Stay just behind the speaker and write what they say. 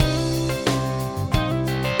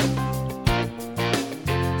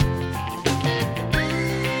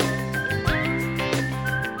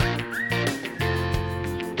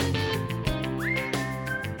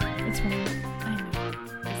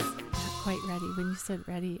ready. When you said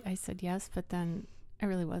ready, I said yes, but then I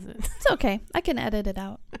really wasn't. It's okay. I can edit it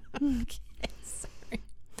out. Okay, sorry.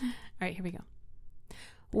 All right, here we go.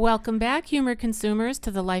 Welcome back, humor consumers,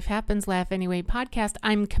 to the Life Happens, Laugh Anyway podcast.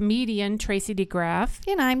 I'm comedian Tracy DeGraff.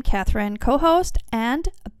 And I'm Catherine, co-host and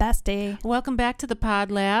bestie. Welcome back to the Pod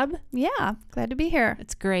Lab. Yeah, glad to be here.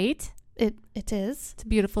 It's great. It is. It's a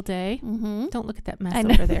beautiful day. Mm-hmm. Don't look at that mess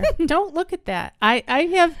over there. Don't look at that. I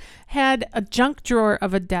have had a junk drawer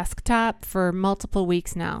of a desktop for multiple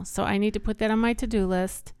weeks now, so I need to put that on my to-do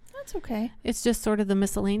list. That's okay. It's just sort of the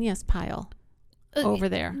miscellaneous pile over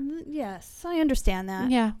there. Yes, I understand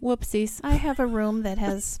that. Yeah, whoopsies. I have a room that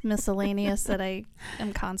has miscellaneous that I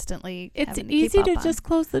am constantly It's having to easy keep to up on. just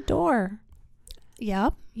close the door.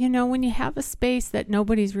 Yep. You know, when you have a space that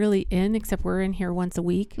nobody's really in, except we're in here once a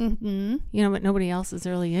week, Mm-hmm. you know, but nobody else is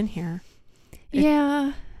really in here.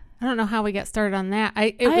 Yeah. I don't know how we got started on that.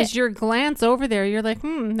 It was your glance over there. You're like,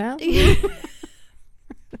 no.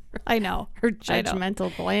 I know. Her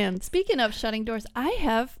judgmental glance. Speaking of shutting doors,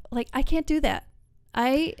 I can't do that.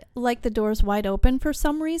 I like the doors wide open for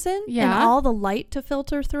some reason. Yeah. And all the light to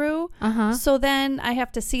filter through. Uh-huh. So then I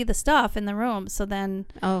have to see the stuff in the room. So then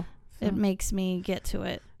it so. makes me get to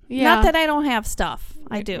it. Yeah. Not that I don't have stuff.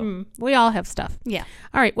 I do. We all have stuff. Yeah.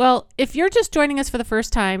 All right. Well, if you're just joining us for the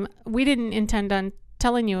first time, we didn't intend on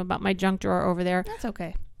telling you about my junk drawer over there. That's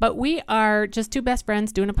okay. But we are just two best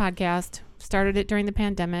friends doing a podcast. Started it during the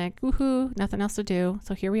pandemic. Woohoo. Nothing else to do.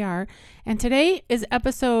 So here we are. And today is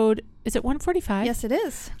episode, is it 145? Yes, it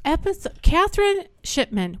is. Catherine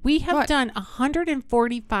Shipman. We have What? done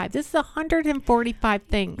 145. This is 145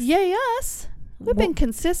 things. Yeah, yes. We've been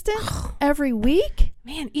consistent every week.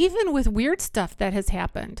 Man, even with weird stuff that has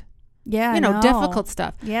happened. Yeah, You know, no. difficult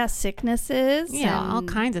stuff. Yeah, sicknesses. Yeah, all and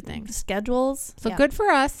kinds of things. schedules. So Yeah. good for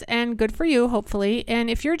us and good for you, hopefully. And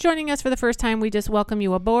if you're joining us for the first time, we just welcome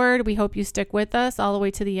you aboard. We hope you stick with us all the way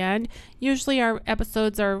to the end. Usually our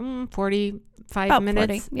episodes are 45 About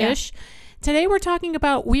minutes-ish. 40, yeah. Today we're talking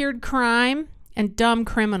about weird crime and dumb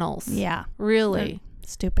criminals. Yeah. Really.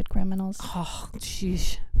 Stupid criminals. Oh,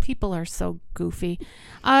 jeez. People are so goofy.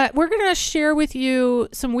 We're going to share with you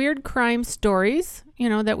some weird crime stories, you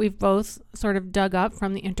know, that we've both sort of dug up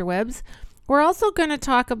from the interwebs. We're also going to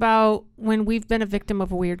talk about when we've been a victim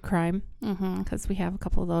of a weird crime, because we have a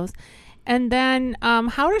couple of those. And then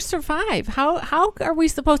how to survive. How are we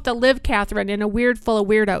supposed to live, Catherine, in a weird full of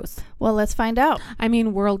weirdos? Well, let's find out. I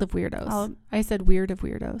mean, world of weirdos. I said weird of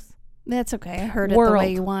weirdos. That's okay. I heard it World. the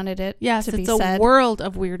way you wanted it Yes, to be it's said. a world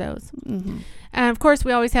of weirdos. Mm-hmm. And of course,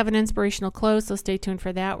 we always have an inspirational close, so stay tuned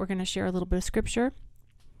for that. We're going to share a little bit of scripture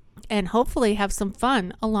and hopefully have some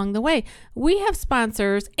fun along the way. We have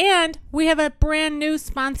sponsors, and we have a brand new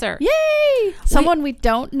sponsor. Yay! Someone we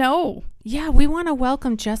don't know. Yeah, we want to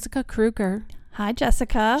welcome Jessica Kruger. Hi,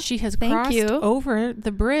 Jessica. She has Thank crossed you. over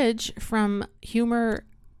the bridge from humor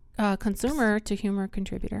consumer to humor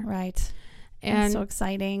contributor. Right. And That's so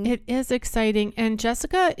exciting. it is exciting. And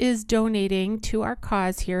Jessica is donating to our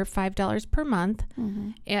cause here $5 per month,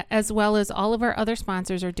 as well as all of our other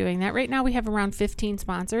sponsors are doing that. Right now we have around 15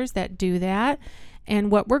 sponsors that do that.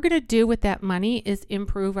 And what we're going to do with that money is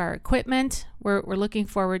improve our equipment. We're looking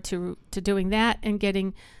forward to doing that and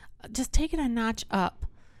just taking a notch up.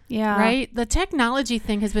 Yeah. Right? The technology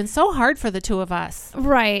thing has been so hard for the two of us.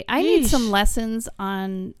 Right. I need Yeesh. some lessons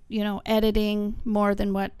on, editing more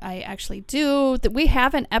than what I actually do. That we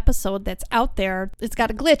have an episode that's out there. It's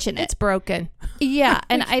got a glitch in it. It's broken. Yeah.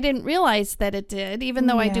 And I didn't realize that it did. Even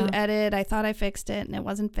though I do Yeah. edit, I thought I fixed it and it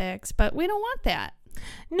wasn't fixed. But we don't want that.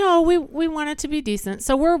 No, we want it to be decent.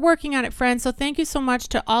 So we're working on it, friends. So thank you so much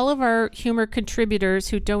to all of our humor contributors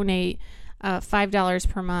who donate $5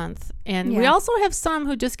 per month. And we also have some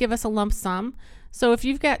who just give us a lump sum. So if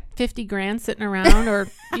you've got 50 grand sitting around or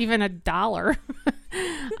even $1,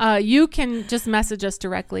 you can just message us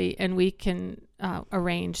directly and we can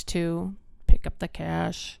arrange to pick up the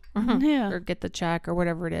cash or get the check or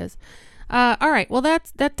whatever it is. All right. Well,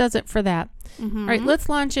 that does it for that. All right. Let's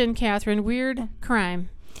launch in, Catherine. Weird crime.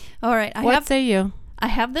 All right. What say you? I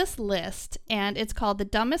have this list, and it's called The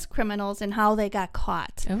Dumbest Criminals and How They Got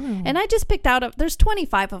Caught. Ooh. And I just picked out, there's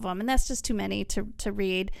 25 of them, and that's just too many to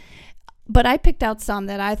read. But I picked out some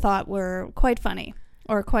that I thought were quite funny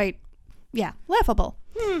or quite, laughable.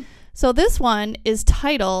 So this one is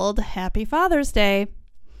titled Happy Father's Day.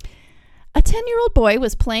 A 10-year-old boy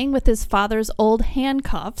was playing with his father's old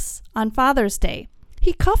handcuffs on Father's Day.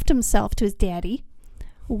 He cuffed himself to his daddy,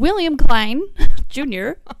 William Klein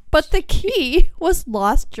Jr., but the key was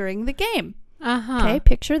lost during the game. Okay,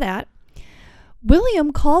 picture that.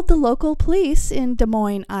 William called the local police in Des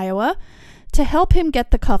Moines, Iowa, to help him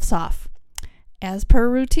get the cuffs off. as per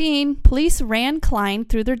routine, police ran Klein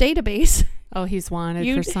through their database. Oh, he's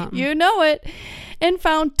wanted for something. You know it. And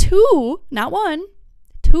found 2, not 1,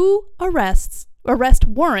 2 arrest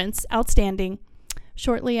warrants outstanding.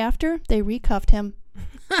 Shortly after, they recuffed him.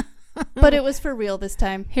 But it was for real this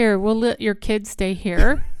time. Here, we'll let your kids stay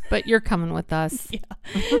here, but you're coming with us.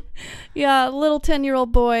 Yeah. Yeah, little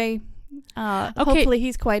 10-year-old boy. Hopefully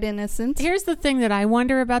he's quite innocent. Here's the thing that I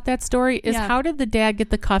wonder about that story is how did the dad get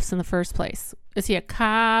the cuffs in the first place? Is he a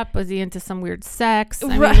cop? Was he into some weird sex?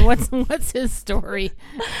 I mean, what's his story?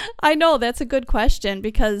 I know, that's a good question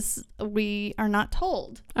because we are not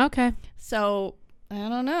told. Okay. So, I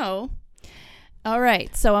don't know. All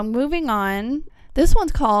right, so I'm moving on. This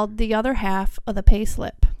one's called The Other Half of the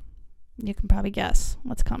Payslip. You can probably guess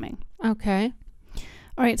what's coming. Okay.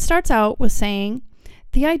 All right, it starts out with saying,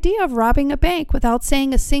 the idea of robbing a bank without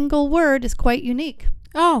saying a single word is quite unique.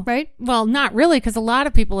 Oh. Right? Well, not really, because a lot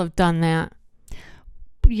of people have done that.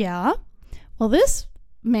 Yeah. Well, this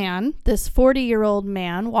 40-year-old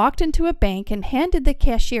man, walked into a bank and handed the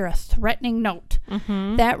cashier a threatening note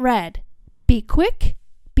that read, be quick,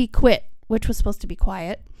 be quit, which was supposed to be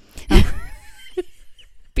quiet.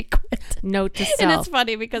 Be quit. Note to self. And it's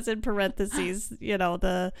funny because in parentheses,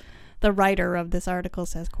 the writer of this article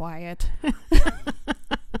says quiet.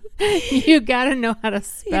 You gotta know how to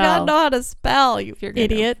spell. You gotta know how to spell, you if you're gonna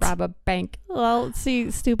idiot. Rob a bank. Well, see,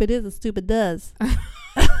 stupid is as stupid does.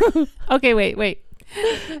 Okay, wait.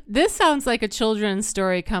 This sounds like a children's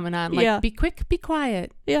story coming on. Like, be quick, be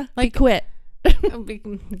quiet. Yeah, like be quit.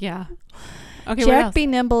 Yeah. Okay, Jack be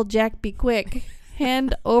nimble, Jack be quick.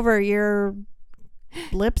 Hand over your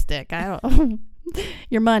lipstick. I don't know.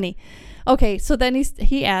 Your money. Okay, so then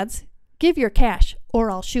he adds, give your cash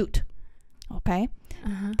or I'll shoot. Okay.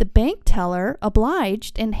 The bank teller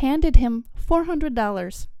obliged and handed him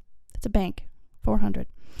 $400. It's a bank. $400.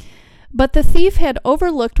 But the thief had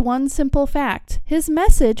overlooked one simple fact. His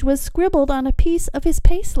message was scribbled on a piece of his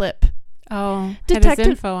payslip. Oh, had his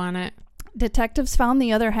info on it. Detectives found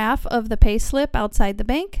the other half of the payslip outside the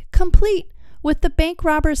bank, complete with the bank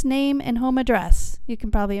robber's name and home address. You can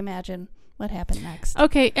probably imagine what happened next.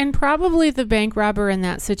 Okay, and probably the bank robber in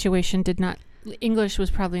that situation English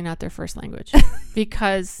was probably not their first language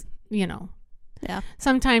because,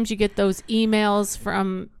 sometimes you get those emails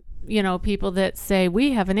from, people that say,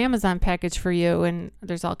 we have an Amazon package for you, and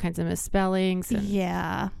there's all kinds of misspellings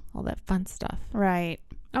and all that fun stuff. Right.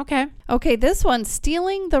 Okay, this one's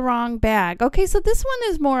stealing the wrong bag. Okay, so this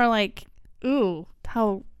one is more like,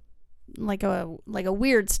 like a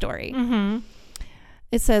weird story.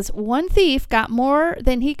 It says, one thief got more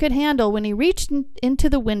than he could handle when he reached into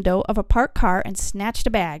the window of a parked car and snatched a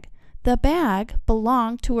bag. The bag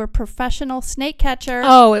belonged to a professional snake catcher.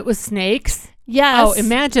 Oh, it was snakes? Yes. Oh,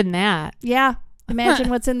 imagine that. Yeah. Imagine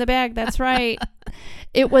what's in the bag. That's right.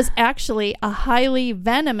 It was actually a highly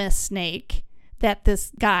venomous snake that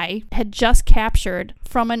this guy had just captured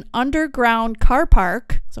from an underground car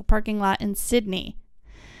park, so parking lot in Sydney.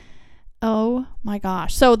 Oh my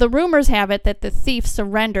gosh. So the rumors have it that the thief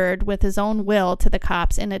surrendered with his own will to the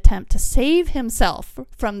cops in an attempt to save himself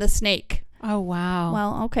from the snake. Oh, wow.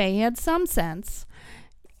 Well, okay, he had some sense.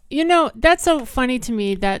 That's so funny to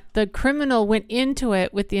me that the criminal went into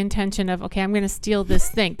it with the intention of, okay, I'm going to steal this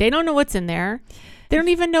thing. They don't know what's in there. They don't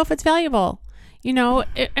even know if it's valuable.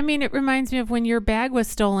 It reminds me of when your bag was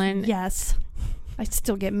stolen. Yes. I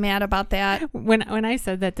still get mad about that. When I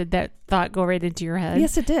said that, did that thought go right into your head?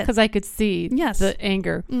 Yes, it did. Because I could see the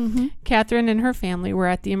anger. Catherine and her family were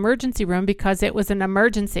at the emergency room because it was an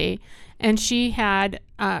emergency. And she had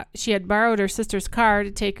borrowed her sister's car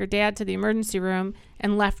to take her dad to the emergency room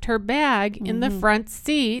and left her bag in the front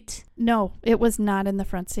seat. No, it was not in the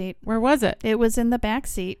front seat. Where was it? It was in the back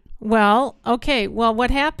seat. Well, okay. Well,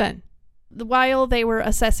 what happened? While they were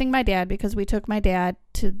assessing my dad, because we took my dad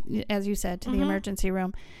to, as you said, to the emergency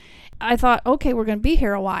room, I thought, okay, we're going to be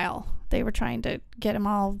here a while. They were trying to get him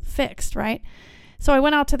all fixed, right? So I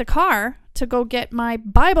went out to the car to go get my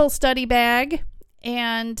Bible study bag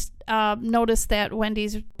and noticed that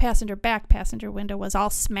Wendy's back passenger window was all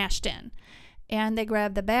smashed in. And they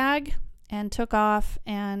grabbed the bag and took off.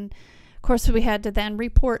 And, of course, we had to then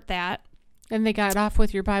report that. And they got off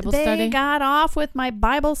with your Bible study? They got off with my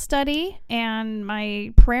Bible study and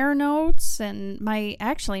my prayer notes and my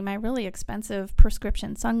really expensive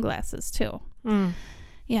prescription sunglasses, too.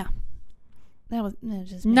 Yeah. That was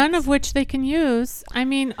just none of which they can use. I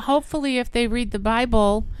mean, hopefully if they read the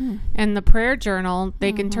Bible and the prayer journal,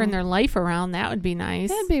 they can turn their life around. That would be nice.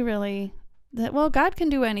 That'd be really... Well, God can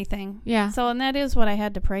do anything. Yeah. So, and that is what I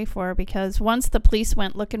had to pray for, because once the police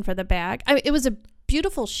went looking for the bag, it was a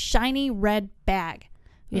beautiful, shiny red bag.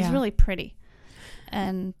 It was really pretty.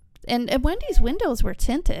 And Wendy's windows were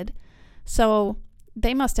tinted, so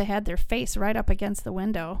they must have had their face right up against the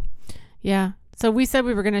window. Yeah. So we said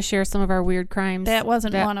we were going to share some of our weird crimes. That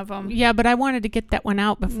wasn't one of them. Yeah, but I wanted to get that one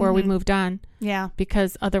out before we moved on. Yeah.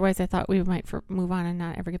 Because otherwise I thought we might move on and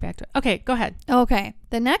not ever get back to it. Okay, go ahead. Okay.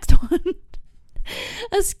 The next one.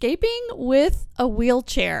 Escaping with a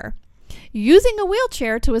wheelchair. Using a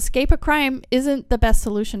wheelchair to escape a crime isn't the best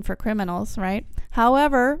solution for criminals, right?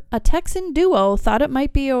 However, a Texan duo thought it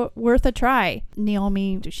might be worth a try.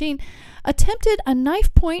 Naomi Duchesne attempted a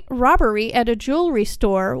knife-point robbery at a jewelry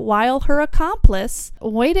store while her accomplice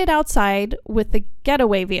waited outside with the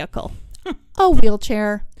getaway vehicle, a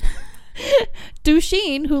wheelchair.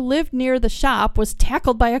 Duchesne, who lived near the shop, was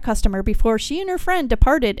tackled by a customer before she and her friend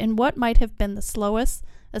departed in what might have been the slowest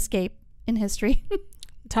escape in history.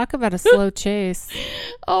 Talk about a slow chase.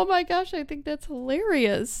 Oh my gosh, I think that's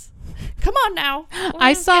hilarious. Come on now.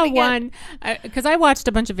 I saw one because I watched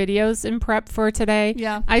a bunch of videos in prep for today.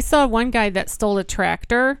 Yeah. I saw one guy that stole a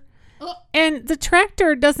tractor, and the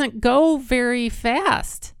tractor doesn't go very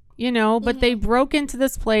fast, but they broke into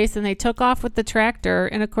this place and they took off with the tractor.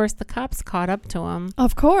 And of course, the cops caught up to him.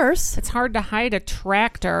 Of course. It's hard to hide a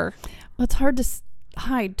tractor. Well, it's hard to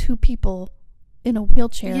hide two people in a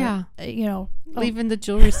wheelchair. Yeah. Leaving the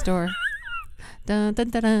jewelry store. Dun, dun,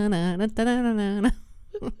 dun, dun, dun, dun, dun, dun, dun.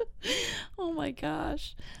 Oh my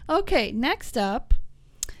gosh. Okay, next up,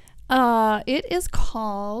 it is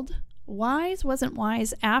called Wise Wasn't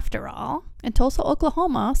Wise After All. In Tulsa,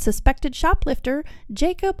 Oklahoma, suspected shoplifter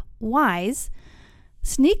Jacob Wise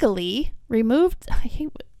sneakily removed,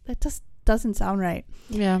 that just doesn't sound right.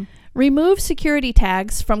 Yeah. Removed security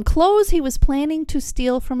tags from clothes he was planning to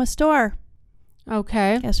steal from a store.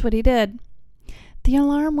 Okay. Guess what he did? The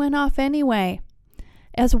alarm went off anyway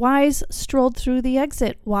as Wise strolled through the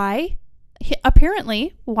exit. Why?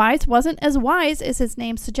 Apparently, Wise wasn't as wise as his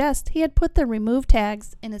name suggests. He had put the removed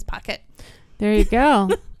tags in his pocket. There you go.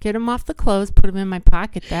 Get him off the clothes, put him in my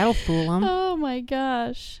pocket. That'll fool him. Oh my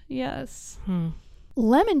gosh. Yes.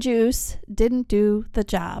 Lemon juice didn't do the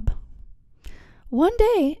job. One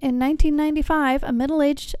day in 1995, a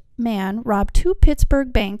middle-aged man robbed 2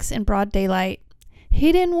 Pittsburgh banks in broad daylight.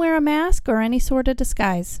 He didn't wear a mask or any sort of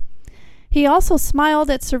disguise. He also smiled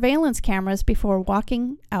at surveillance cameras before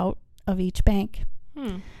walking out of each bank.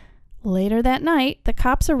 Later that night, the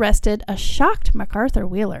cops arrested a shocked MacArthur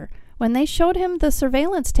Wheeler. When they showed him the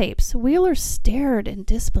surveillance tapes, Wheeler stared in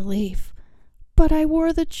disbelief. "But I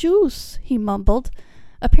wore the juice," he mumbled.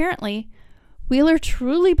 Apparently, Wheeler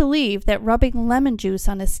truly believed that rubbing lemon juice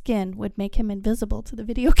on his skin would make him invisible to the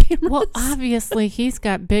video cameras. Well, obviously, he's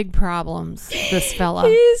got big problems, this fella.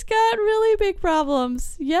 He's got really big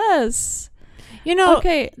problems. Yes.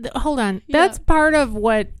 Okay, hold on. Yeah. That's part of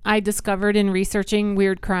what I discovered in researching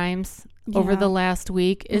weird crimes over the last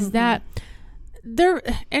week is that there,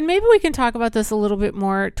 and maybe we can talk about this a little bit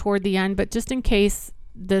more toward the end, but just in case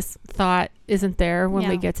this thought isn't there when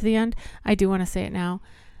we get to the end, I do want to say it now.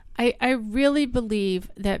 I really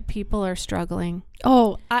believe that people are struggling.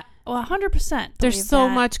 Oh, 100%. There's so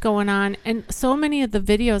much going on. And so many of the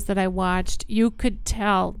videos that I watched, you could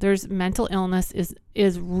tell there's mental illness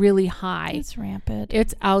is really high. It's rampant.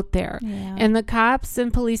 It's out there. Yeah. And the cops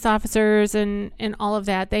and police officers and all of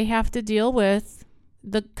that, they have to deal with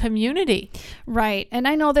the community. Right. And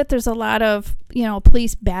I know that there's a lot of,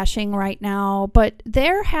 police bashing right now, but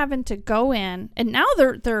they're having to go in, and now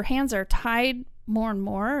their hands are tied more and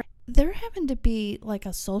more. They're having to be like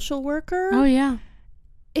a social worker. Oh yeah.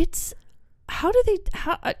 It's how do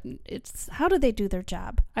they do their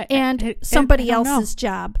job? And somebody else's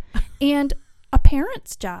job and a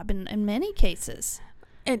parent's job in many cases.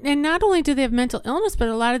 And not only do they have mental illness, but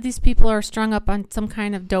a lot of these people are strung up on some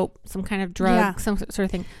kind of dope, some kind of drug, some sort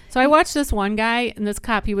of thing. So I watched this one guy and this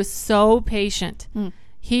cop, he was so patient.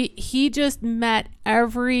 He just met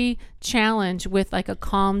every challenge with like a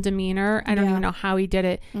calm demeanor. I don't even know how he did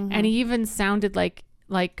it. And he even sounded like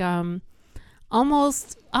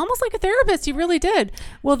almost like a therapist. He really did.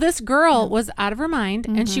 Well, this girl was out of her mind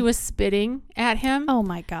and she was spitting at him. Oh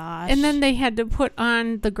my gosh. And then they had to put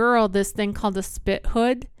on the girl this thing called a spit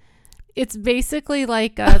hood. It's basically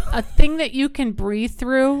like a thing that you can breathe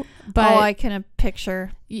through. But I can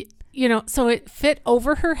picture. So it fit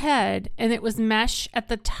over her head and it was mesh at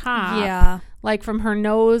the top. Yeah. Like from her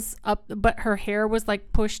nose up, but her hair was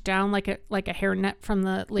like pushed down like a hairnet from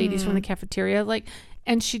the ladies from the cafeteria.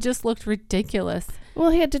 And she just looked ridiculous.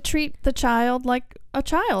 Well, he had to treat the child like a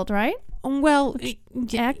child, right? Well,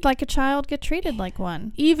 act like a child, get treated like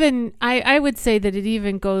one. Even, I would say that it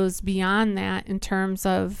even goes beyond that in terms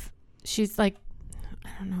of, she's like, I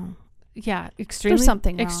don't know. extremely There's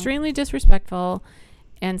something wrong. Extremely disrespectful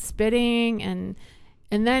and spitting and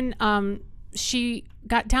then she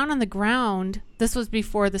got down on the ground. This was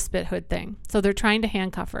before the spit hood thing. So they're trying to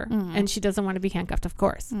handcuff her and she doesn't want to be handcuffed, of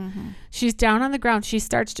course. She's down on the ground. She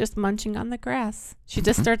starts just munching on the grass. She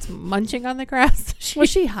just starts munching on the grass. Was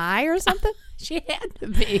she high or something? She had to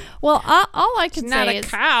be. Well, all I can say is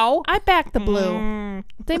cow. I back the blue.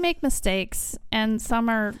 They make mistakes, and some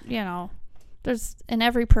are, there's in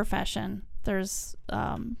every profession, there's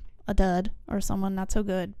a dud or someone not so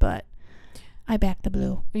good, but I back the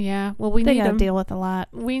blue. Yeah, well, they got to deal with a lot.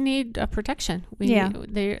 We need protection.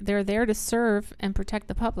 They're there to serve and protect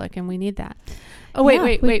the public, and we need that. Oh,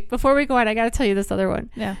 wait. Before we go on, I got to tell you this other one.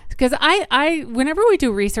 Yeah. Because I whenever we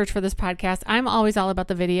do research for this podcast, I'm always all about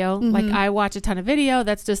the video. Like, I watch a ton of video.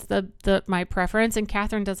 That's just my preference. And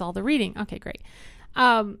Catherine does all the reading. Okay, great.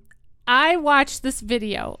 I watched this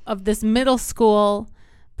video of this middle school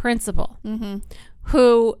principal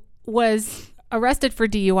who was arrested for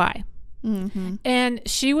DUI. And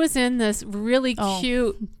she was in this really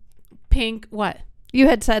cute pink, what? You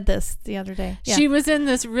had said this the other day. Yeah. She was in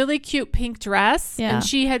this really cute pink dress. Yeah. And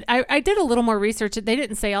she had, I did a little more research. They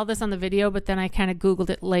didn't say all this on the video, but then I kind of Googled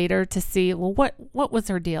it later to see, well, what was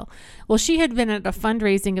her deal? Well, she had been at a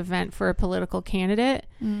fundraising event for a political candidate.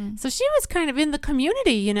 So she was kind of in the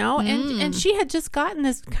community, and she had just gotten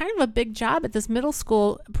this kind of a big job at this middle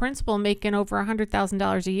school principal making over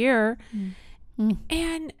 $100,000 a year.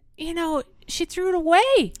 And, she threw it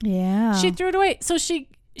away. Yeah. She threw it away. So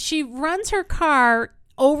she runs her car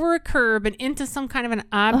over a curb and into some kind of an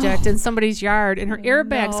object in somebody's yard, and her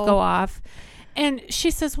airbags go off. And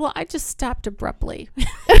she says, well, I just stopped abruptly.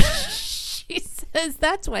 She says,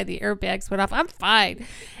 that's why the airbags went off. I'm fine.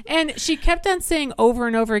 And she kept on saying over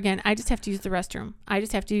and over again, I just have to use the restroom. I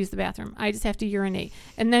just have to use the bathroom. I just have to urinate.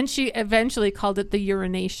 And then she eventually called it the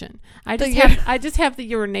urination. I just have the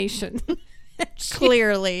urination.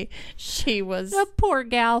 Clearly, she was a poor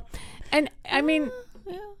gal. And I mean,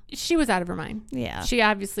 she was out of her mind. Yeah. She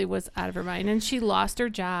obviously was out of her mind. And she lost her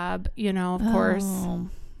job, of course.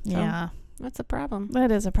 Yeah. So that's a problem.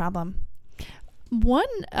 That is a problem. One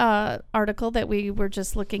article that we were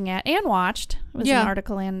just looking at and watched was an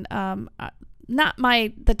article in not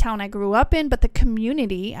the town I grew up in, but the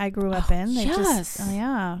community I grew up in.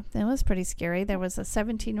 It was pretty scary. There was a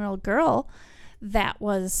 17-year-old girl that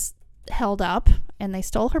was held up, and they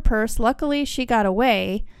stole her purse. Luckily, she got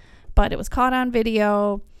away, but it was caught on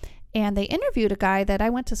video, and they interviewed a guy that I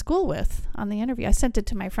went to school with on the interview. I sent it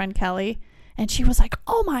to my friend Kelly, and she was like,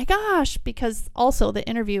 oh my gosh, because also the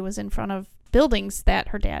interview was in front of buildings that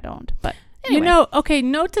her dad owned. But anyway.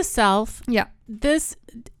 Note to self. Yeah. This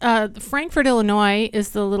Frankfort, Illinois is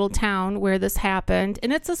the little town where this happened,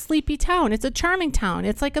 and it's a sleepy town. It's a charming town.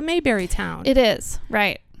 It's like a Mayberry town. It is,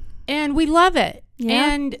 right. And we love it.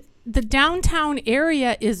 Yeah. And the downtown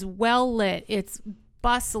area is well lit. It's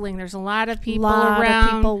bustling. There's a lot of people around. A lot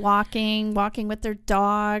of people walking with their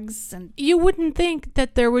dogs. And you wouldn't think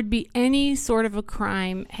that there would be any sort of a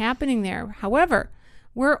crime happening there. However,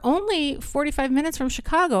 we're only 45 minutes from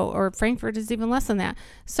Chicago, or Frankfurt is even less than that.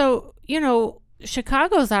 So,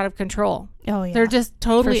 Chicago's out of control. Oh, yeah. They're just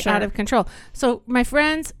totally out of control. So, my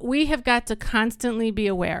friends, we have got to constantly be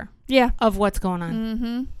aware of what's going on.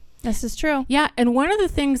 Mm-hmm. This is true. Yeah, and one of the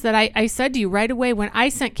things that I said to you right away when I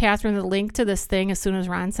sent Catherine the link to this thing, as soon as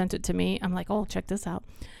Ron sent it to me, I'm like, oh, check this out.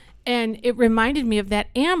 And it reminded me of that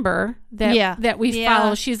Amber that we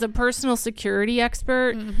follow. She's a personal security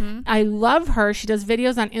expert. I love her. She does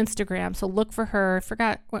videos on Instagram, so look for her. I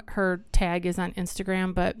forgot what her tag is on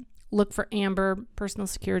Instagram, but look for Amber, personal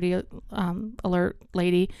security alert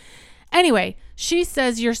lady. Anyway, she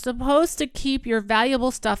says you're supposed to keep your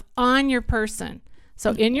valuable stuff on your person.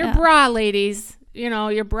 So in your bra, ladies,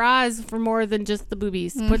 your bra is for more than just the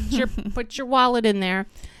boobies. Put your wallet in there,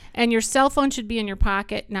 and your cell phone should be in your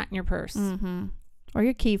pocket, not in your purse. Or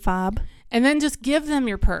your key fob. And then just give them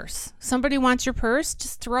your purse. Somebody wants your purse,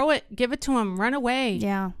 just throw it, give it to them, run away.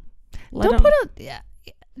 Yeah. Don't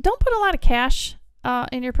put a lot of cash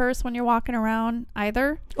in your purse when you're walking around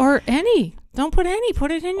either. Or any. Don't put any. Put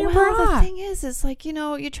it in your bra. The thing is like,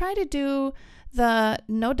 you try to do the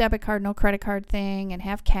no debit card, no credit card thing and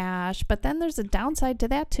have cash, but then there's a downside to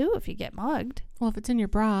that too if you get mugged. Well, if it's in your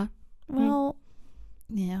bra. Well,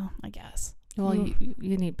 yeah, I guess. Well,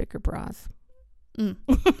 you need bigger bras.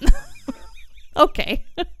 Okay.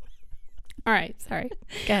 All right, sorry.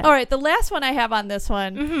 Go ahead. All right, the last one I have on this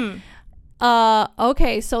one.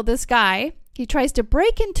 Okay, so this guy, he tries to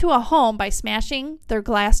break into a home by smashing their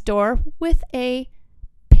glass door with a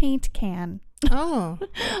paint can. Oh.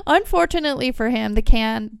 Unfortunately for him, the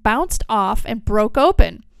can bounced off and broke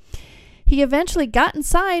open. He eventually got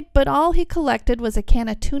inside, but all he collected was a can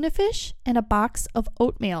of tuna fish and a box of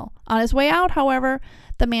oatmeal. On his way out, however,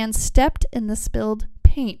 the man stepped in the spilled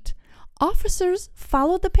paint. Officers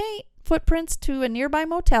followed the paint footprints to a nearby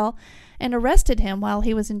motel and arrested him while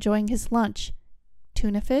he was enjoying his lunch.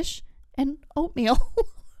 Tuna fish and oatmeal.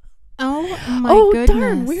 Oh, my goodness. Oh,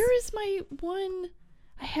 darn. Where is my one?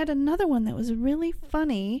 I had another one that was really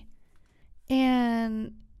funny,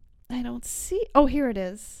 and I don't see. Oh, here it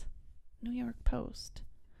is. New York Post.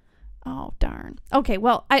 Oh, darn. Okay,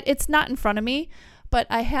 well, it's not in front of me, but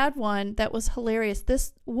I had one that was hilarious.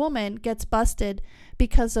 This woman gets busted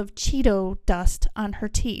because of Cheeto dust on her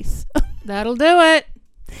teeth. That'll do it.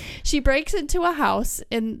 She breaks into a house,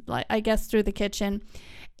 I guess through the kitchen,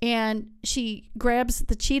 and she grabs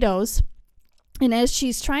the Cheetos, and as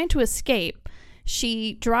she's trying to escape,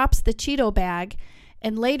 she drops the Cheeto bag,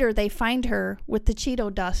 and later they find her with the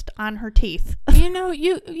Cheeto dust on her teeth. You know,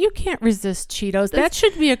 you can't resist Cheetos. That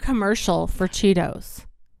should be a commercial for Cheetos.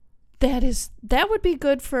 That would be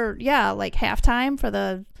good for, like halftime for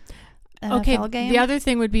the NFL game. The other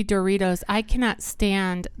thing would be Doritos. I cannot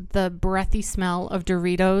stand the breathy smell of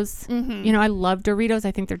Doritos. Mm-hmm. You know, I love Doritos. I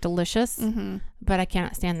think they're delicious, but I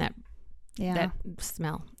cannot stand that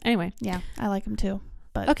smell. Anyway. Yeah, I like them too.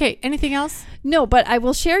 But okay, anything else? No, but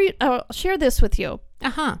I'll share this with you.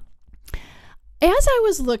 Uh-huh. As I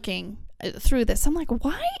was looking through this, I'm like,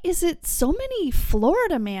 why is it so many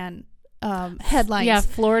Florida man headlines? Yeah,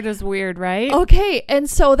 Florida's weird, right? Okay, and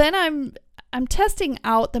so then I'm testing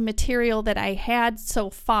out the material that I had so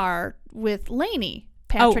far with Lainey,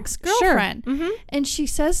 Patrick's girlfriend. Sure. Mm-hmm. And she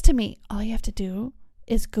says to me, all you have to do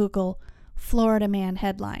is Google Florida man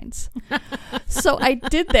headlines. So I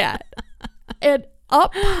did that. And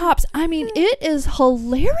up pops. I mean, it is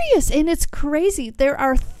hilarious and it's crazy. There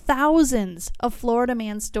are thousands of Florida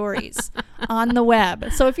man stories on the web.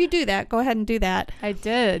 So if you do that, go ahead and do that. I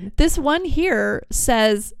did. This one here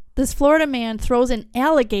says, this Florida man throws an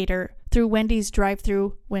alligator through Wendy's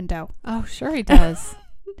drive-thru window. Oh, sure he does.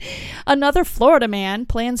 Another Florida man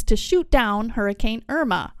plans to shoot down Hurricane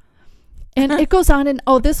Irma. And it goes on, and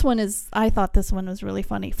I thought this one was really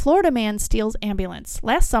funny. Florida man steals ambulance.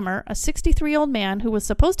 Last summer, a 63-year-old man who was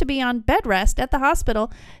supposed to be on bed rest at the hospital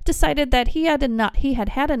decided that he had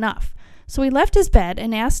had enough. So he left his bed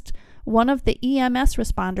and asked one of the EMS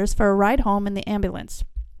responders for a ride home in the ambulance.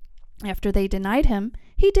 After they denied him,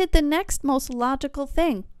 he did the next most logical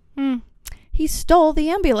thing. He stole the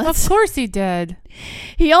ambulance. Of course he did.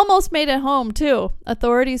 He almost made it home, too.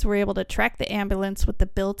 Authorities were able to track the ambulance with the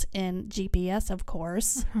built-in GPS, of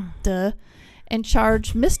course, and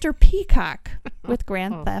charge Mr. Peacock with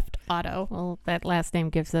grand theft auto. Well, that last name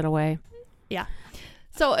gives it away. Yeah.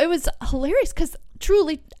 So it was hilarious because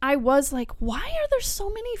truly I was like, why are there so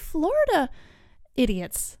many Florida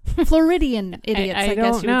idiots? Floridian idiots, I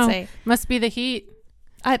guess you would say. Must be the heat.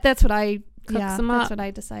 That's what I cooks them up. That's what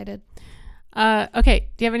I decided. Okay.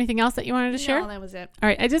 Do you have anything else that you wanted to share? No, that was it. All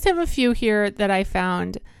right. I just have a few here that I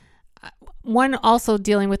found. One also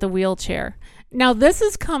dealing with a wheelchair. Now, this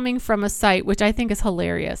is coming from a site which I think is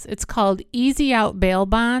hilarious. It's called Easy Out Bail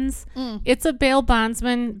Bonds. It's a bail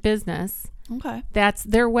bondsman business. Okay. That's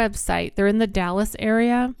their website. They're in the Dallas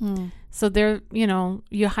area. So they're,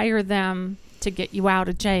 you hire them to get you out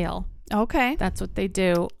of jail. Okay. That's what they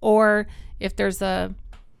do. Or if there's some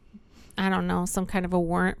kind of a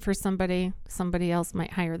warrant for somebody else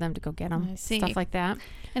might hire them to go get them. I see. Stuff like that.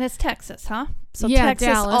 And it's Texas, huh? So yeah, Texas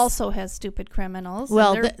Dallas also has stupid criminals.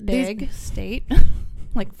 Well, they're big state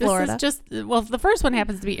like Florida. This is the first one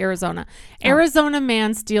happens to be Arizona. Arizona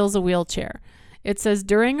man steals a wheelchair. It says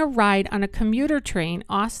during a ride on a commuter train,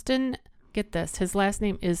 Austin, get this, his last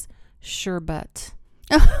name is Sherbut.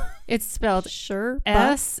 It's spelled Sherbut.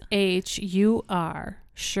 S-H-U-R.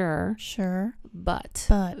 Sure. But.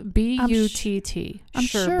 B-U-T-T. I'm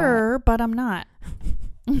sure, but I'm not.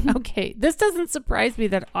 Okay. This doesn't surprise me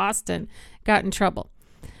that Austin got in trouble.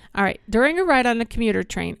 All right. During a ride on a commuter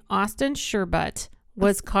train, Austin Sherbut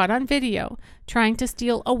was caught on video trying to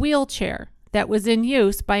steal a wheelchair that was in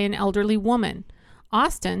use by an elderly woman.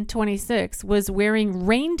 Austin, 26, was wearing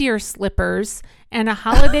reindeer slippers and a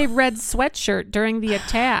holiday red sweatshirt during the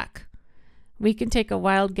attack. We can take a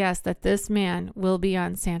wild guess that this man will be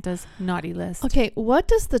on Santa's naughty list. Okay, what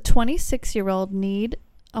does the 26-year-old need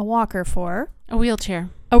a walker for? A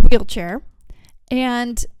wheelchair. A wheelchair.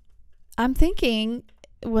 And I'm thinking,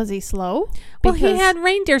 was he slow? Well, he had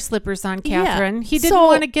reindeer slippers on, Catherine. Yeah. He didn't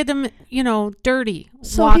want to get him, dirty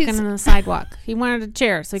walking on the sidewalk. He wanted a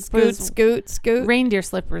chair. So he put his scoot. Reindeer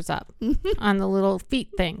slippers up on the little feet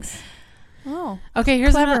things. Oh. Okay,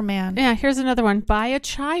 here's clever man. Yeah, here's another one. Buy a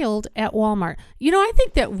child at Walmart. I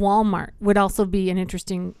think that Walmart would also be an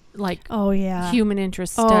interesting, human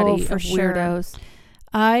interest study of weirdos.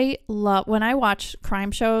 I love when I watch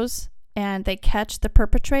crime shows and they catch the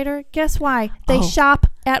perpetrator. Guess why? They shop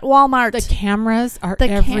at Walmart. The cameras are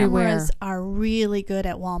everywhere. The cameras are really good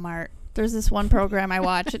at Walmart. There's this one program I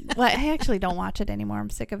watch. Well, I actually don't watch it anymore. I'm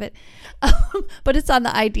sick of it. But it's on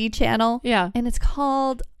the ID channel. Yeah. And it's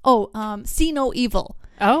called, See No Evil.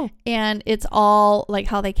 Oh. And it's all like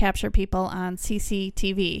how they capture people on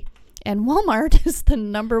CCTV. And Walmart is the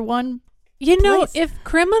number one place. If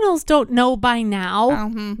criminals don't know by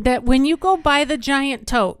now that when you go buy the giant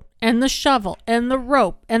tote and the shovel and the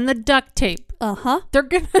rope and the duct tape, they're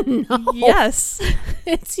going to know. Yes.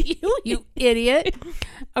 It's you idiot.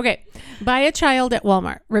 Okay. Buy a child at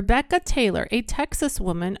Walmart. Rebecca Taylor, a Texas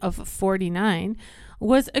woman of 49,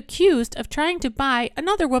 was accused of trying to buy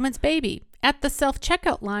another woman's baby at the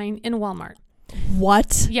self-checkout line in Walmart.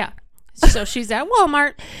 What? Yeah. So she's at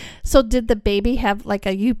Walmart. So did the baby have like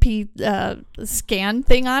a UP scan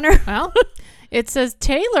thing on her? Well, it says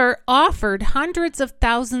Taylor offered hundreds of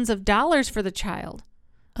thousands of dollars for the child,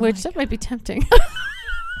 which that might be tempting.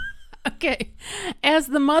 Okay. As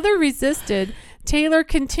the mother resisted, Taylor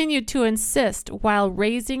continued to insist while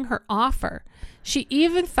raising her offer. She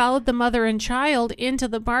even followed the mother and child into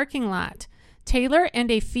the parking lot. Taylor and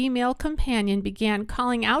a female companion began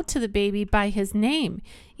calling out to the baby by his name,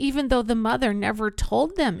 even though the mother never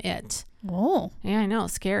told them it. Oh. Yeah, I know.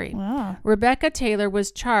 Scary. Wow. Rebecca Taylor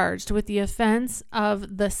was charged with the offense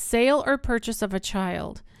of the sale or purchase of a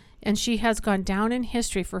child, and she has gone down in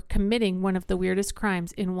history for committing one of the weirdest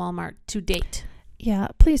crimes in Walmart to date. Yeah,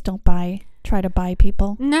 please don't try to buy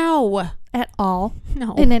people. No. At all.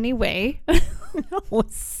 No. In any way. No,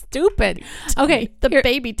 stupid. Okay. The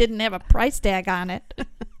baby didn't have a price tag on it.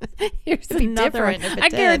 Here's another one. I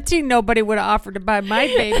guarantee nobody would have offered to buy my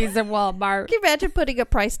babies at Walmart. Can you imagine putting a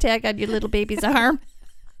price tag on your little baby's arm?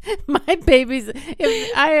 My babies,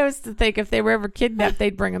 I used to think if they were ever kidnapped,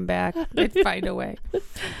 they'd bring them back. They'd find a way.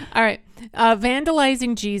 All right.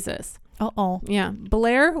 Vandalizing Jesus. Uh-oh. Yeah.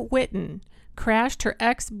 Blair Whitten crashed her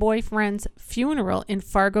ex-boyfriend's funeral in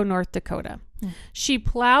Fargo, North Dakota. She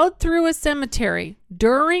plowed through a cemetery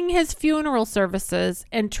during his funeral services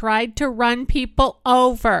and tried to run people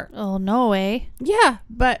over. Oh, no way. Yeah,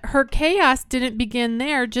 but her chaos didn't begin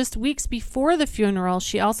there. Just weeks before the funeral,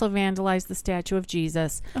 she also vandalized the statue of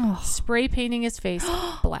Jesus, spray painting his face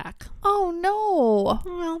black. Oh, no.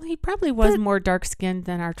 Well, he probably was more dark-skinned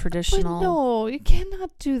than our traditional. But no, you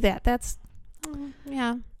cannot do that. That's...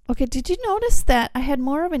 yeah. Okay, did you notice that I had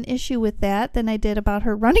more of an issue with that than I did about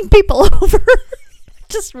her running people over?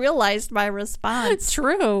 Just realized my response.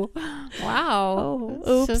 True. Wow. Oh,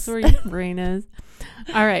 oops. That's just where your brain is.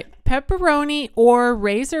 All right. Pepperoni or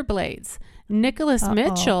razor blades. Nicholas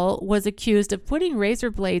Mitchell was accused of putting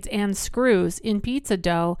razor blades and screws in pizza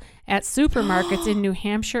dough at supermarkets in New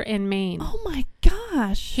Hampshire and Maine. Oh, my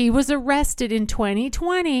gosh. He was arrested in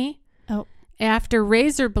 2020. After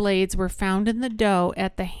razor blades were found in the dough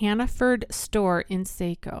at the Hannaford store in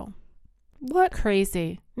Saco. What?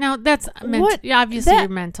 Crazy. Now, that's obviously you're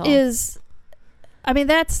mental. That's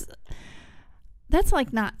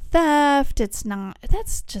like not theft. It's not.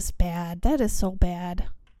 That's just bad. That is so bad.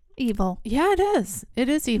 Evil. Yeah, it is. It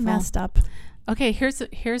is evil. Messed up. Okay, here's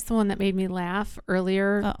the one that made me laugh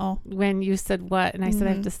earlier. When you said what, and I said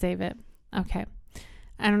I have to save it. Okay.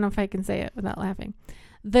 I don't know if I can say it without laughing.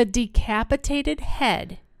 The decapitated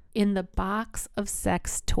head in the box of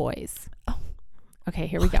sex toys. Oh. Okay,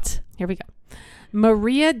 here we go.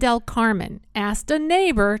 Maria del Carmen asked a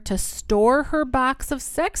neighbor to store her box of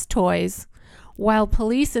sex toys while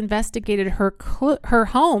police investigated her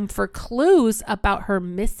home for clues about her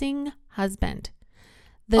missing husband.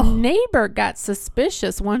 The neighbor got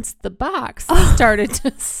suspicious once the box started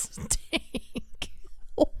to stink.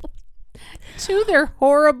 To their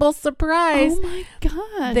horrible surprise, oh my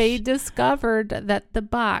gosh, they discovered that the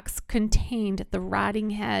box contained the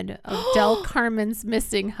rotting head of Del Carmen's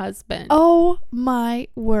missing husband. Oh my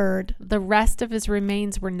word. The rest of his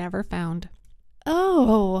remains were never found.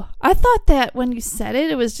 Oh, I thought that when you said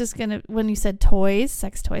it was just when you said toys,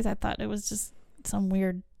 sex toys, I thought it was just some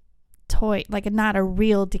weird toy, like not a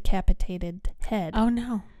real decapitated head. Oh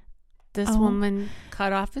no. This woman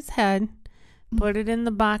cut off his head, put it in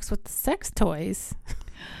the box with the sex toys.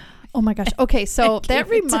 Oh my gosh. Okay, so that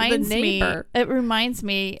reminds me. It reminds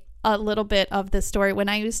me a little bit of the story when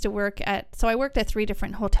I used to work I worked at 3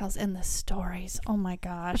 different hotels, and the stories. Oh my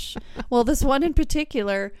gosh. Well, this one in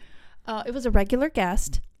particular, it was a regular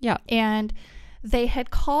guest. Yeah. And they had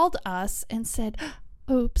called us and said,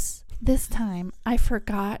 oops, this time I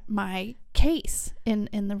forgot my case in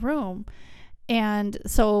the room. And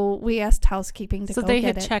so we asked housekeeping to go get it. So they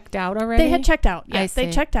had checked out already? They had checked out. Yes, they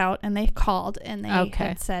checked out and they called and they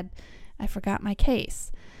had said, I forgot my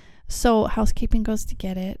case. So housekeeping goes to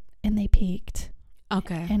get it and they peeked.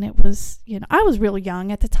 Okay. And it was, I was real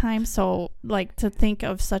young at the time, so like to think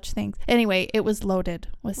of such things. Anyway, it was loaded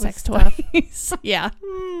with sex toys. Yeah.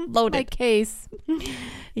 Loaded. My case.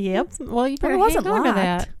 Yep. Well, you better hang on to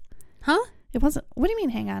that. Huh? It wasn't. What do you mean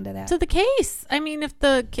hang on to that? To the case. I mean, if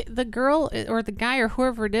the girl or the guy or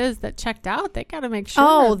whoever it is that checked out, they got to make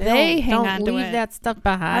sure they hang on to it. Don't leave that stuff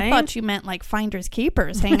behind. I thought you meant like finders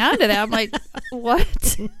keepers. Hang on to that. I'm like,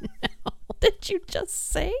 what? No. Did you just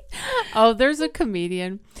say? Oh, there's a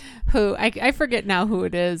comedian who I forget now who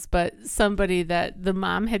it is, but somebody that the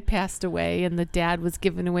mom had passed away and the dad was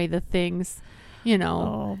giving away the things,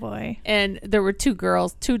 Oh boy. And there were two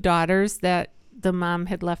daughters that the mom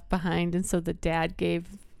had left behind, and so the dad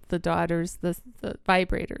gave the daughters the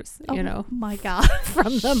vibrators, Oh my God.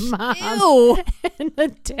 from the mom. Ew. And the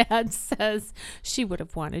dad says she would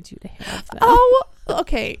have wanted you to have them. Oh,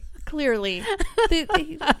 okay. Clearly,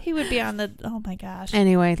 he would be on the. Oh my gosh.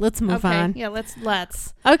 Anyway, let's move on. Yeah,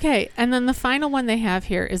 let's. Okay, and then the final one they have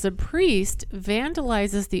here is a priest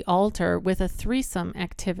vandalizes the altar with a threesome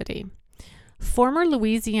activity. Former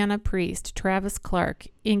Louisiana priest Travis Clark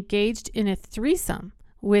engaged in a threesome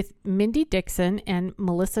with Mindy Dixon and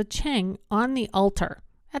Melissa Cheng on the altar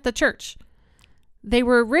at the church. They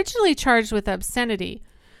were originally charged with obscenity,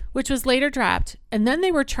 which was later dropped, and then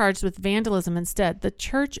they were charged with vandalism instead. The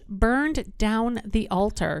church burned down the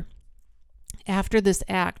altar after this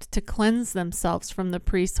act to cleanse themselves from the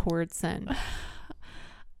priest's horrid sin.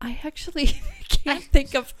 I actually can't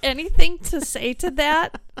think of anything to say to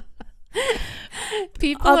that.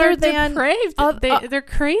 People are depraved. They're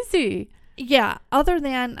crazy. Yeah, other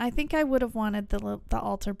than I think I would have wanted the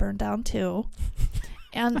altar burned down too.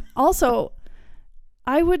 And also,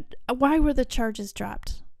 why were the charges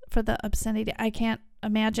dropped? For the obscenity, I can't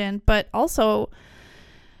imagine. But also,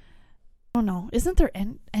 I don't know. Isn't there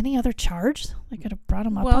any other charge they could have brought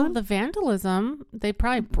him up on? Well, the vandalism, they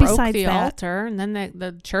probably broke the altar, and then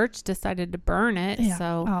the church decided to burn it. Yeah.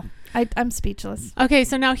 So I'm speechless. Okay,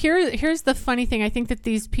 so now here's the funny thing. I think that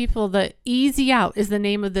these people, the Easy Out is the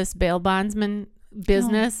name of this bail bondsman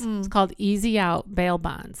business. It's called Easy Out Bail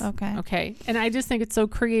Bonds. Okay. And I just think it's so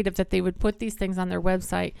creative that they would put these things on their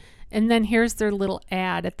website. And then here's their little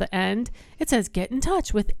ad at the end. It says, get in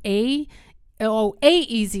touch with A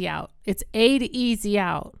Easy Out. It's A to Easy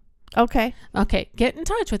Out. Okay. Get in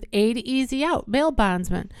touch with A to Easy Out, bail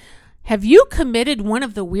bondsman. Have you committed one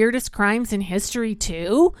of the weirdest crimes in history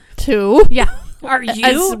too? Yeah. Are you?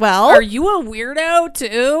 As well? Are you a weirdo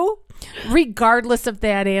too? Regardless of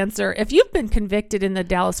that answer, if you've been convicted in the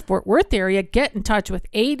Dallas-Fort Worth area, get in touch with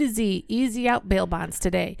A to Z Easy Out Bail Bonds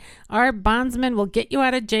today. Our bondsman will get you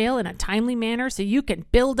out of jail in a timely manner so you can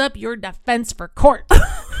build up your defense for court.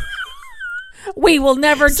 We will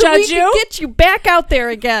never judge you. Can get you back out there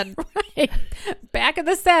again. Right. Back in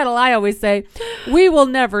the saddle, I always say. We will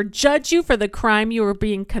never judge you for the crime you are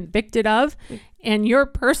being convicted of, and your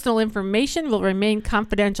personal information will remain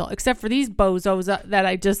confidential, except for these bozos that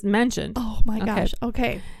I just mentioned. Oh, my gosh.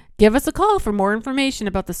 Okay. Give us a call for more information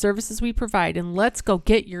about the services we provide, and let's go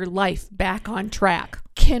get your life back on track.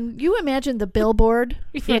 Can you imagine the billboard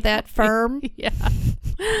for that firm? Yeah.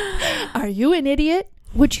 Are you an idiot?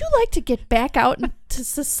 Would you like to get back out into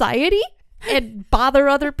society and bother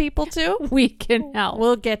other people too? We can help.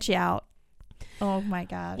 We'll get you out. Oh, my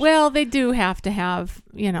gosh. Well, they do have to have,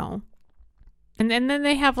 and then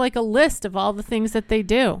they have like a list of all the things that they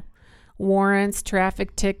do. Warrants,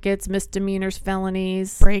 traffic tickets, misdemeanors,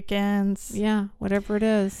 felonies. Break-ins. Yeah, whatever it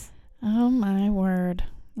is. Oh, my word.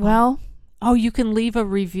 Well. Oh, you can leave a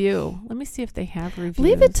review. Let me see if they have reviews.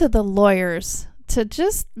 Leave it to the lawyers to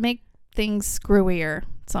just make things screwier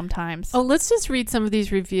sometimes. Oh, let's just read some of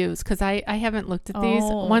these reviews because I haven't looked at these.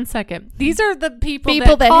 1 second. These are the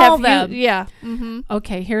people that call them. Yeah. Mm-hmm.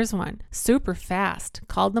 Okay, here's one. Super fast.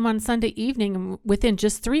 Called them on Sunday evening, and within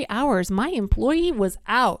just 3 hours, my employee was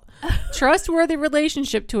out. Trustworthy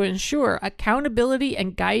relationship to ensure accountability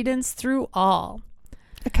and guidance through all.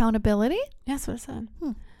 Accountability? That's what it said.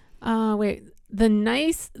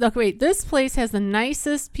 This place has the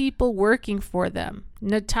nicest people working for them.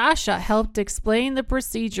 Natasha helped explain the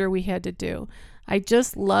procedure we had to do. I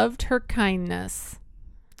just loved her kindness.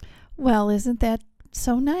 Well, isn't that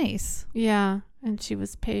so nice? Yeah, and she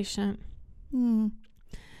was patient.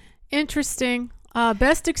 Interesting.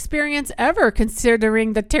 Best experience ever,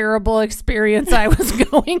 considering the terrible experience I was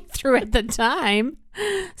going through at the time.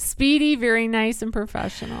 Speedy, very nice and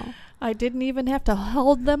professional. I didn't even have to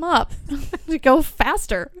hold them up to go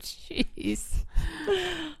faster. Jeez.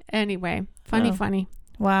 Anyway, funny.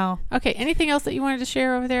 Wow. Okay, anything else that you wanted to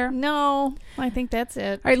share over there? No, I think that's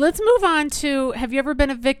it. All right, let's move on to, have you ever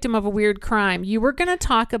been a victim of a weird crime? You were going to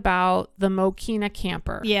talk about the Mokina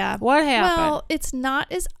camper. Yeah. What happened? Well, it's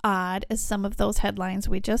not as odd as some of those headlines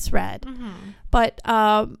we just read. Mm-hmm. But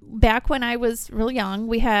back when I was real young,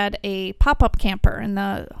 we had a pop-up camper in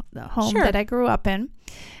the home that I grew up in.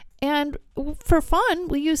 And for fun,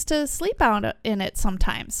 we used to sleep out in it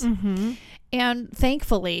sometimes. Mm-hmm. And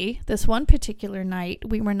thankfully, this one particular night,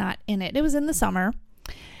 we were not in it. It was in the summer.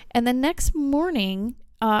 And the next morning,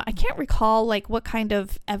 I can't recall like what kind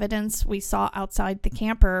of evidence we saw outside the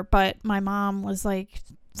camper, but my mom was like,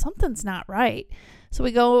 something's not right. So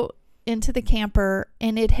we go into the camper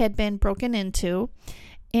and it had been broken into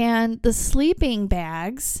and the sleeping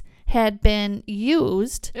bags had been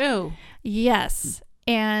used. Ew. Yes.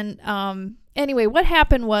 And anyway, what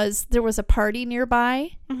happened was there was a party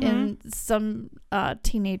nearby and some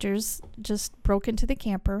teenagers just broke into the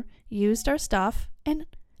camper, used our stuff, and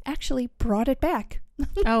actually brought it back.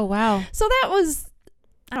 Oh, wow. So that was,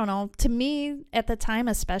 I don't know, to me at the time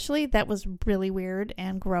especially, that was really weird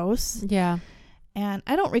and gross. Yeah. And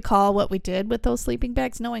I don't recall what we did with those sleeping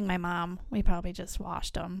bags. Knowing my mom, we probably just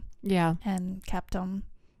washed them. Yeah. And kept them.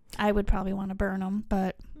 I would probably want to burn them,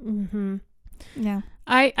 but yeah.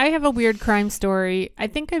 I have a weird crime story. I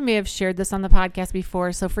think I may have shared this on the podcast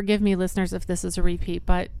before, so forgive me, listeners, if this is a repeat,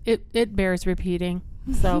 but it bears repeating.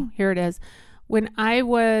 So here it is. When I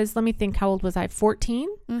was, let me think, how old was I? 14,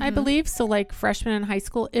 I believe. So like freshman in high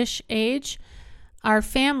school-ish age. Our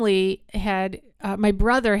family had, my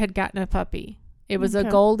brother had gotten a puppy. It was a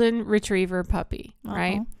golden retriever puppy,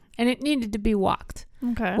 right? And it needed to be walked.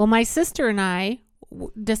 Okay. Well, my sister and I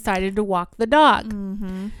decided to walk the dog.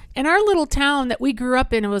 And our little town that we grew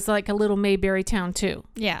up in, it was like a little Mayberry town too.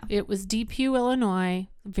 Yeah. It was Depew, Illinois,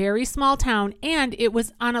 very small town, and it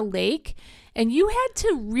was on a lake, and you had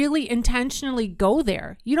to really intentionally go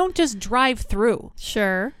there. You don't just drive through.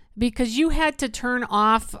 Sure. Because you had to turn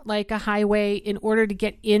off like a highway in order to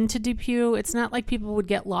get into Depew. It's not like people would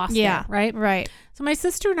get lost there, right? Right. So my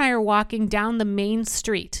sister and I are walking down the main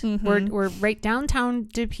street. We're right downtown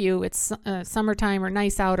Depew. It's summertime or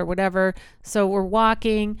nice out or whatever. So we're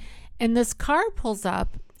walking and this car pulls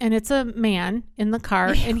up and it's a man in the car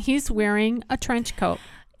and he's wearing a trench coat.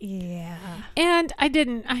 Yeah. And I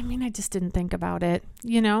just didn't think about it,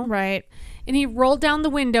 you know? Right. And he rolled down the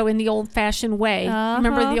window in the old-fashioned way.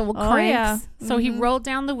 Remember the old cranks? Yeah. So he rolled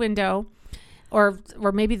down the window, or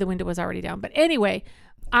maybe the window was already down. But anyway,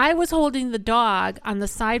 I was holding the dog on the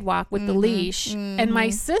sidewalk with the leash, and my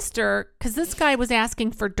sister, because this guy was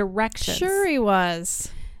asking for directions. Sure he was.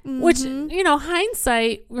 Which, you know,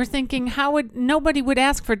 hindsight, we're thinking, nobody would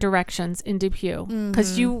ask for directions in Depew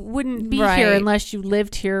because you wouldn't be here unless you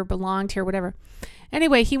lived here, belonged here, whatever.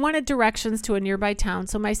 Anyway, he wanted directions to a nearby town.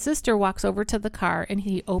 So my sister walks over to the car and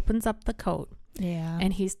he opens up the coat. Yeah.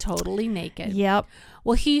 And he's totally naked. Yep.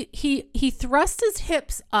 Well, he thrust his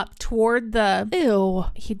hips up toward the... Ew.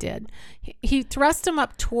 He did. He thrust him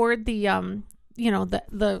up toward the...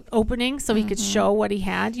 the opening so he could show what he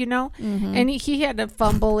had, you know, and he had to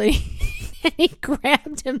fumble and he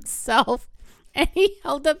grabbed himself and he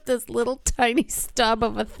held up this little tiny stub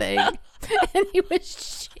of a thing and he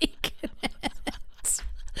was shaking it.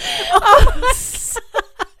 Oh,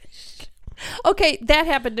 okay, that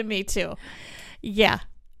happened to me too. Yeah.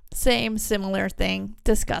 Similar thing.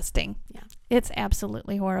 Disgusting. Yeah. It's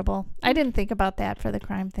absolutely horrible. I didn't think about that for the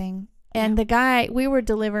crime thing. And the guy, we were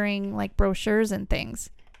delivering like brochures and things.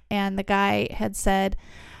 And the guy had said,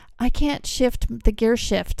 I can't shift the gear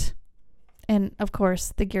shift. And of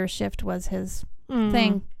course, the gear shift was his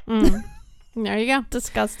thing. There you go.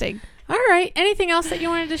 Disgusting. All right. Anything else that you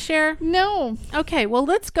wanted to share? No. Okay. Well,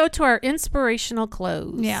 let's go to our inspirational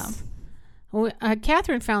close. Yeah.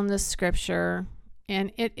 Catherine found this scripture,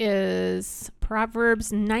 and it is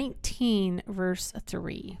Proverbs 19, verse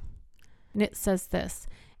 3. And it says this: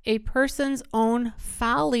 a person's own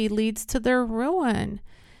folly leads to their ruin,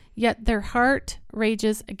 yet their heart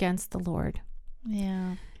rages against the Lord.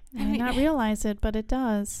 Yeah. I may not realize it, but it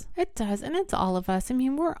does. It does. And it's all of us. I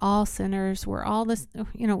mean, we're all sinners. We're all this,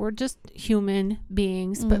 we're just human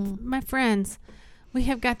beings. But my friends, we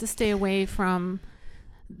have got to stay away from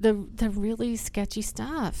the really sketchy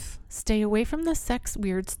stuff. Stay away from the sex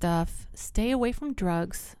weird stuff. Stay away from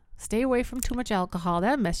drugs. Stay away from too much alcohol.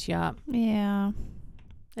 That'll mess you up. Yeah.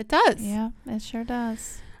 It does. Yeah, it sure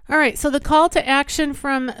does. All right. So the call to action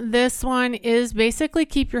from this one is basically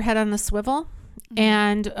keep your head on the swivel.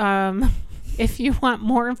 And if you want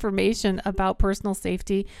more information about personal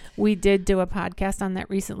safety, we did do a podcast on that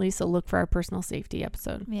recently. So look for our personal safety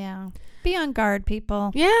episode. Yeah. Be on guard,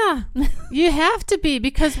 people. Yeah. You have to be,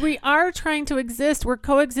 because we are trying to exist. We're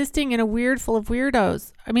coexisting in a world full of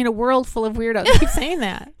weirdos. I keep saying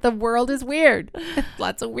that. The world is weird.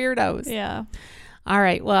 Lots of weirdos. Yeah. All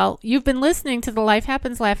right. Well, you've been listening to the Life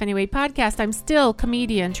Happens Laugh Anyway podcast. I'm still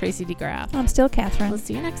comedian Tracy DeGraff. I'm still Catherine. We'll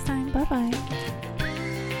see you next time. Bye-bye.